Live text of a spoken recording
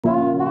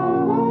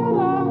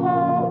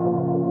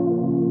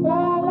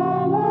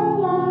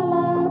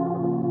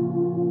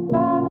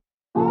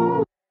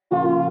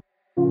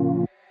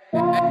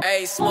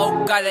Hey,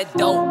 smoke, got a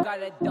dope.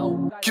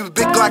 Keep it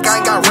big like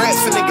I ain't got rats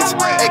for niggas.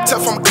 Act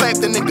tough, I'ma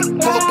clap the nigga.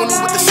 Pull up on you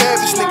with the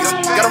savage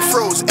niggas. Got them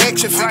froze,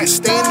 action figures.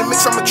 Stay in the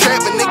mix, I'm a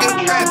trapping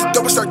nigga. Get the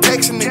dope and start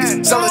taxing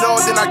niggas. Sell it all,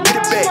 then I get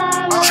it back.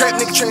 Trap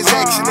nigga,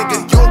 transaction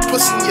nigga. You a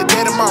pussy in your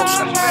daddy mouse.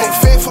 Whole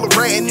fan full of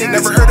ranting niggas.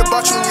 Never heard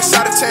about you in your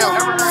side of town.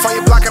 Find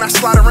your block and I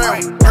slide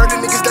around. Heard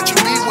the niggas that you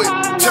be with.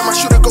 Tell my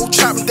shooter go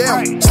chop him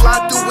down.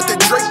 Slide through with the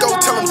Draco.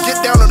 Tell him get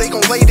down or they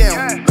gon' lay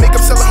down. Make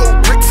him sell a whole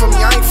brick for me.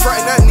 I ain't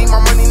frontin', I need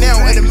my money now.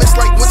 And it miss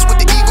like what's with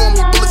the ego on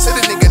me. Bullets hit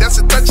a nigga, that's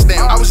a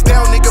touchdown. I was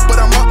down nigga, but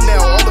I'm up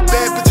now. All the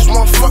bad bitches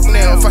want fuck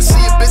now. If I see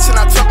a bitch and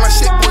I talk my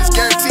shit, boys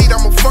guaranteed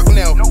I'ma fuck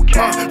now.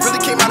 Really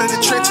came out of the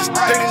trenches.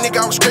 Dirty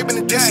nigga, I was scraping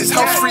the dishes.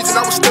 House freezing,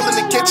 I was still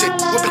in the kitchen.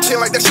 Whipping chin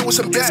like that shit was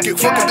some biscuit.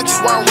 Fucking bitches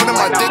while I'm running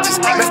my ditches.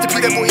 Master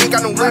P, that boy ain't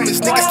got no limits.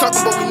 Niggas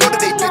talking, but we know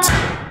that they bitches.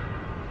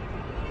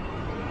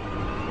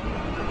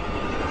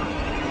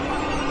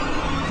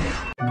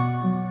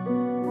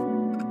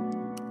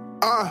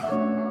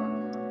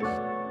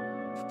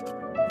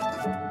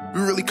 We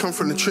really come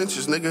from the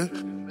trenches, nigga.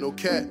 No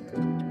cat.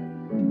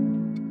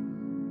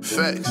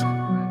 Facts.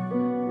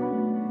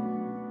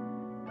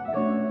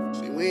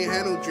 See, we ain't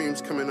had no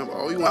dreams coming up.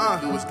 All we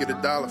want to do is get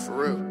 $1 for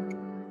real.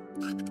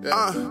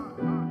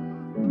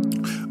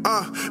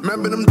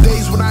 Remember them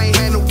days when I ain't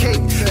had no cake.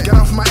 Got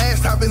off my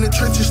ass, hop in the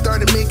trenches,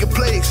 started making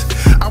plays.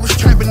 I was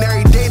trapping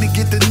every day to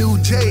get the new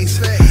J's.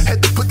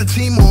 Had to put the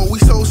team on, we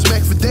sold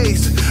smack for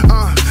days.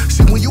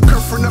 See, when you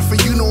come for nothing,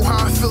 you know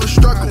how I feel a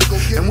struggle.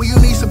 And when you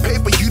need some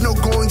paper, you know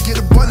go and get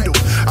a bundle.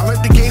 I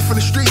learned the game from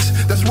the streets,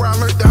 that's where I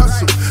learned to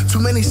hustle. Too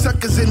many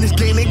suckers in this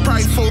game, they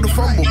probably fold a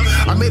fumble.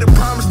 I made a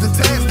promise to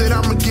Tabs that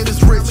I'ma get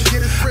us rich.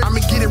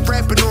 I'ma get it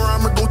rapping or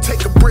I'ma go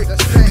take a brick.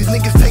 These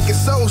niggas taking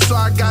souls, so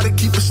I gotta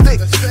keep a stick.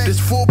 This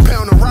 4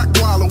 pound of rock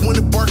wallow when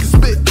the bark is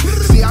spit.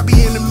 See, I be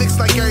in the mix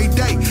like every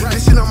day.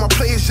 This shit on my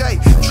players, J.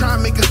 Try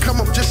and make it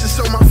come up just to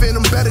show my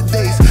phantom better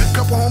days.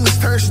 Couple homies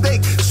turned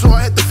steak, so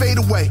I had to fade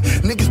away.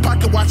 Niggas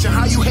pocket watching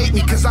how you hate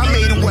me, cause I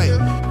made a way.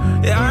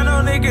 Yeah, I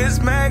know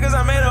niggas mad cause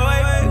I made a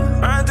way.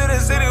 Run through the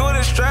city with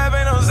a strap,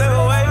 ain't no save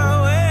away.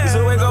 Used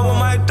to wake up with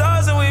my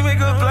dogs and we make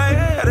a play.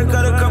 Had to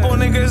cut a couple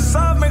niggas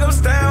off, make them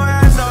stand where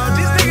I know.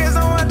 These niggas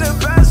don't want the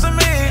best for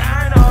me.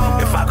 I know.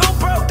 If I go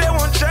broke, they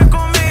won't check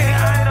on me.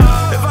 I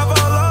know. If I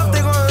fall off,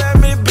 they gon' let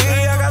me be.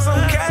 I got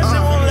some cash, they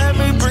won't let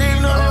me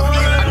breathe. No,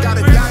 I got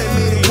a guy that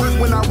made it work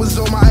when I was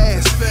on my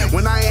ass.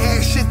 When I ain't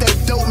had shit, that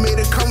dope made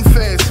it come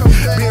fast.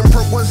 Being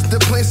broke wasn't the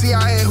plan, see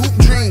I had hoop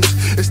dreams.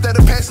 Instead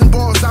of passing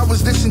balls, I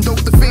was dishing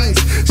dope to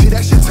fiends. See,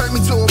 that shit turned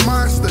me to a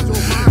monster.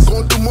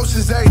 Going through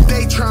motions every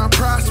day, trying to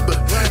prosper.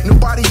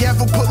 Nobody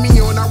ever put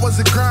me on, I was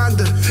a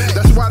grinder.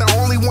 That's why the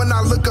only one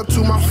I look up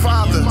to, my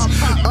father.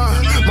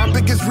 My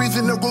biggest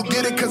reason to go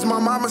get it, cause my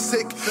mama's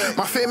sick.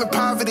 My fam in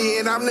poverty,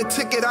 and I'm the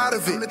ticket out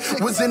of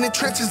it. Was in the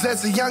trenches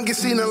as a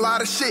youngest, seen a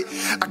lot of shit.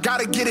 I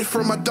gotta get it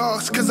from my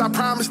dogs, cause I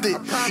promised it.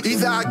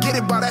 Either I get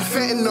it by that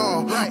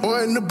fentanyl,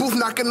 or in the booth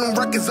knocking them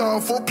records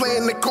off, or play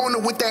in the corner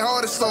with that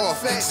hardest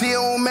off. See,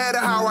 it don't matter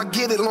how I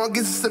get it, long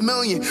as it's a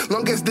million.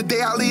 Long as the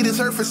day I leave this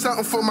earth is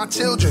something for my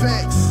children.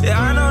 yeah,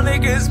 I know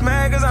niggas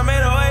mad cause I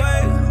made a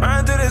way.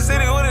 Run through the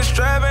city with a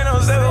strap, ain't no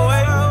save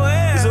away.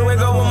 Used to wake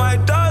up with my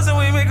dogs and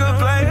we make a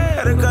play.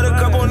 Had to cut a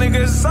couple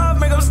niggas off,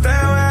 make them stand